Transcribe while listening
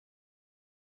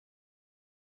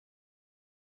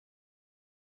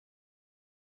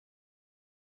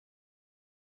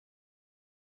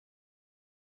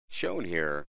Shown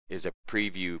here is a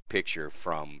preview picture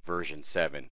from version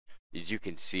 7. As you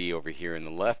can see over here in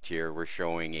the left here, we're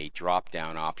showing a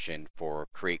drop-down option for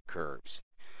create curves.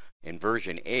 In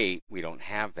version 8, we don't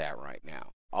have that right now.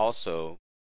 Also,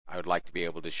 I would like to be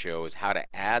able to show is how to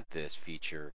add this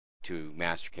feature to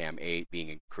Mastercam 8,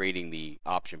 being creating the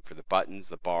option for the buttons,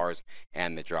 the bars,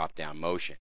 and the drop-down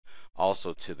motion.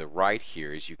 Also to the right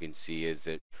here, as you can see, is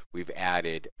that we've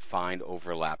added find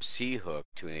overlap C hook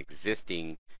to an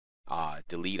existing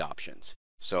delete options.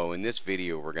 So in this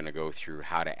video, we're going to go through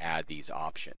how to add these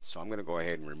options. So I'm going to go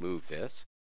ahead and remove this.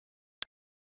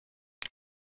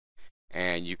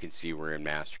 And you can see we're in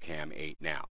Mastercam 8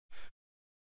 now.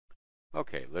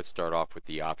 Okay, let's start off with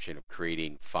the option of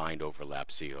creating find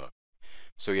overlap C hook.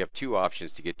 So you have two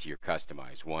options to get to your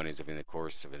customize. One is in the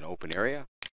course of an open area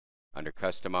under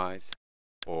customize,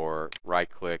 or right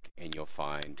click and you'll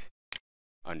find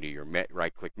under your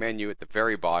right click menu at the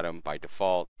very bottom. By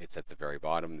default it's at the very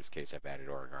bottom. In this case I've added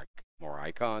more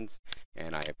icons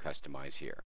and I have customize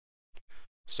here.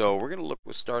 So we're going to look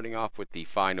with starting off with the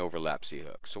find overlap C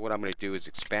hook. So what I'm going to do is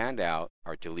expand out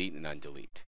our delete and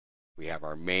undelete. We have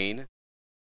our main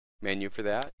menu for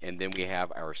that, and then we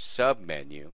have our sub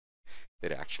menu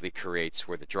that actually creates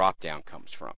where the drop down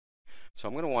comes from. So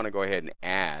I'm going to want to go ahead and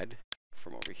add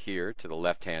from over here to the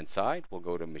left hand side. We'll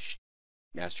go to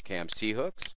Mastercam C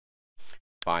hooks,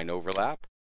 find overlap.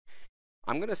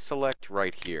 I'm going to select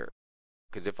right here,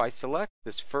 because if I select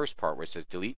this first part where it says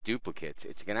delete duplicates,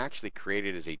 it's going to actually create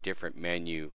it as a different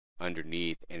menu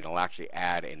underneath, and it'll actually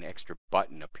add an extra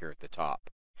button up here at the top.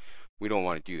 We don't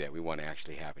want to do that. We want to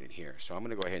actually have it in here. So I'm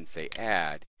going to go ahead and say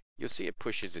add. You'll see it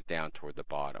pushes it down toward the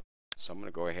bottom. So I'm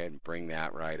going to go ahead and bring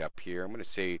that right up here. I'm going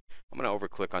to over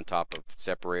click on top of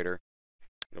separator.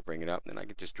 It'll bring it up, and then I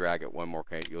can just drag it one more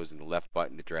time using the left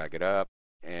button to drag it up.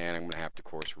 And I'm going to have to, of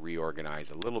course, reorganize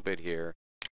a little bit here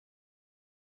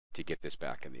to get this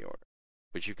back in the order.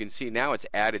 But you can see now it's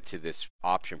added to this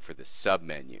option for the sub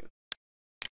menu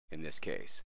in this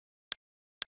case.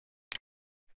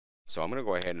 So I'm going to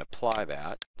go ahead and apply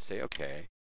that, say OK.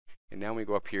 And now we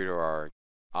go up here to our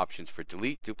options for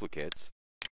delete duplicates.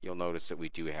 You'll notice that we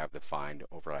do have the find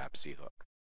overlap C hook.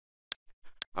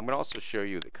 I'm going to also show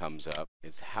you that comes up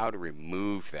is how to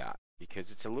remove that,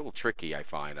 because it's a little tricky, I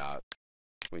find out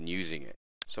when using it.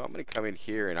 So I'm going to come in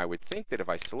here, and I would think that if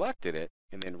I selected it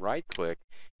and then right click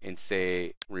and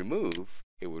say remove,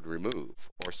 it would remove,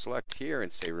 or select here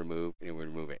and say remove and it would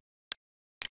remove it.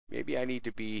 Maybe I need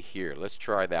to be here. Let's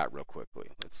try that real quickly.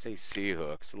 Let's say C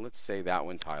hooks, and let's say that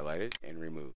one's highlighted and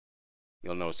remove.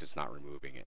 You'll notice it's not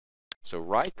removing it. So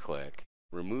right click,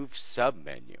 remove sub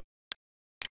menu.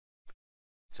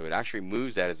 So it actually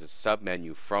moves that as a sub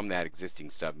menu from that existing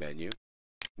sub menu.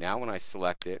 Now when I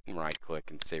select it and right click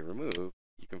and say remove,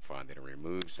 you can find that it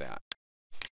removes that.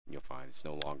 And you'll find it's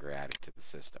no longer added to the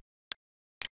system.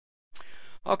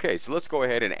 Okay, so let's go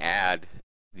ahead and add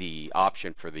the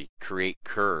option for the create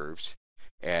curves,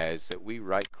 as that we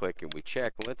right click and we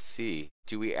check. Let's see,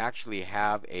 do we actually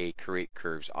have a create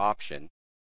curves option?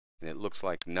 And it looks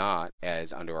like not,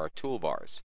 as under our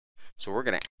toolbars. So we're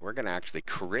gonna actually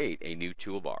create a new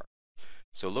toolbar.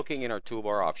 So looking in our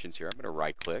toolbar options here, I'm going to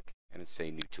right click and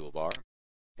say new toolbar,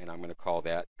 and I'm going to call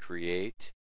that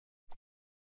create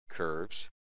curves.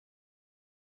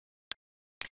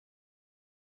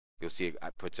 You'll see it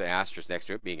puts an asterisk next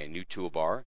to it, being a new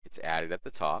toolbar. It's added at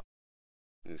the top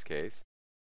in this case.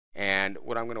 And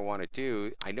what I'm going to want to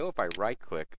do, I know if I right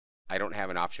click, I don't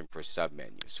have an option for a sub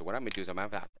menu. So what I'm going to do is I'm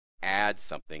going to have to add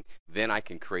something, then I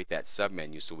can create that sub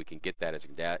menu so we can get that as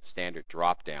a standard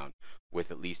drop down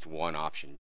with at least one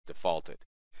option defaulted.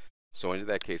 So in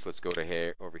that case, let's go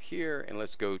to over here and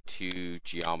let's go to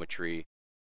geometry,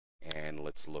 and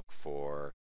let's look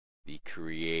for the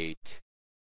create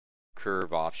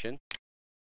curve option.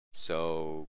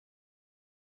 So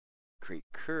create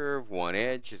curve, one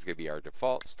edge is going to be our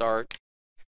default start.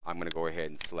 I'm going to go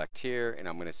ahead and select here, and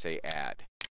I'm going to say add.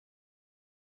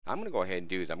 I'm going to go ahead and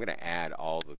do is I'm going to add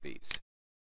all of these.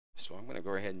 So I'm going to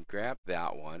go ahead and grab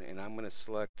that one, and I'm going to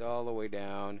select all the way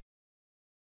down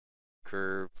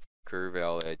curve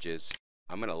L edges.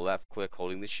 I'm going to left click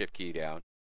holding the shift key down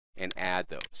and add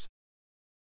those.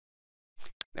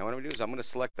 Now what I'm going to do is I'm going to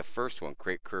select the first one,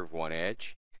 create curve one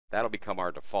edge. That'll become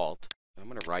our default. I'm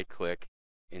going to right click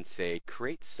and say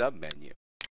create sub menu.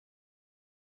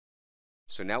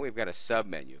 So now we've got a sub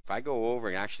menu. If I go over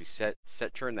and actually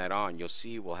turn that on, you'll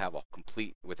see we'll have a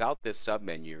complete, without this sub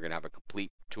menu, you're going to have a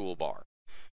complete toolbar.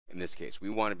 In this case, we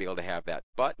want to be able to have that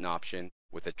button option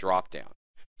with a drop down.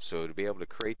 So to be able to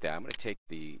create that, I'm going to take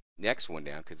the next one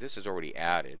down because this is already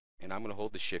added, and I'm going to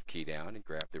hold the shift key down and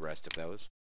grab the rest of those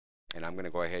and I'm going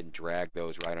to go ahead and drag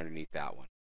those right underneath that one.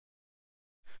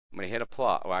 I'm going to hit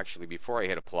apply. Well, actually, before I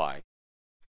hit apply,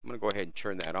 I'm going to go ahead and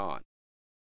turn that on.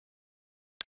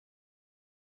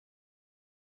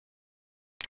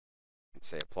 And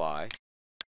say apply.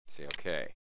 Say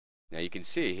OK. Now you can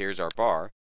see here's our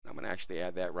bar. I'm going to actually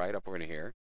add that right up in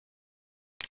here.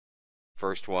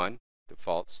 First one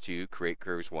defaults to create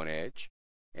curves one edge.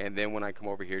 And then when I come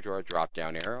over here to our drop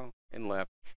down arrow and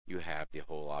left, you have the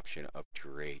whole option of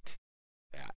create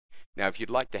that. Now if you'd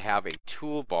like to have a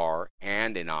toolbar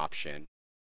and an option,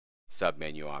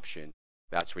 submenu option,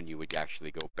 that's when you would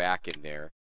actually go back in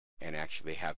there and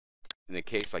actually have, in the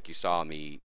case like you saw on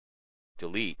the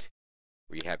delete,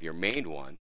 where you have your main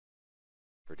one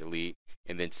for delete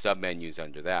and then submenus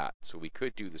under that. So we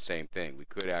could do the same thing. We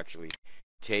could actually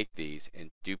take these and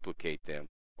duplicate them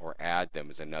or add them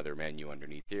as another menu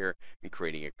underneath here and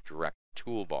creating a direct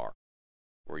toolbar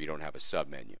where you don't have a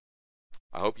submenu.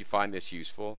 I hope you find this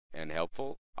useful and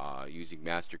helpful using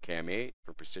Mastercam 8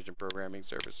 for precision programming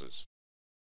services.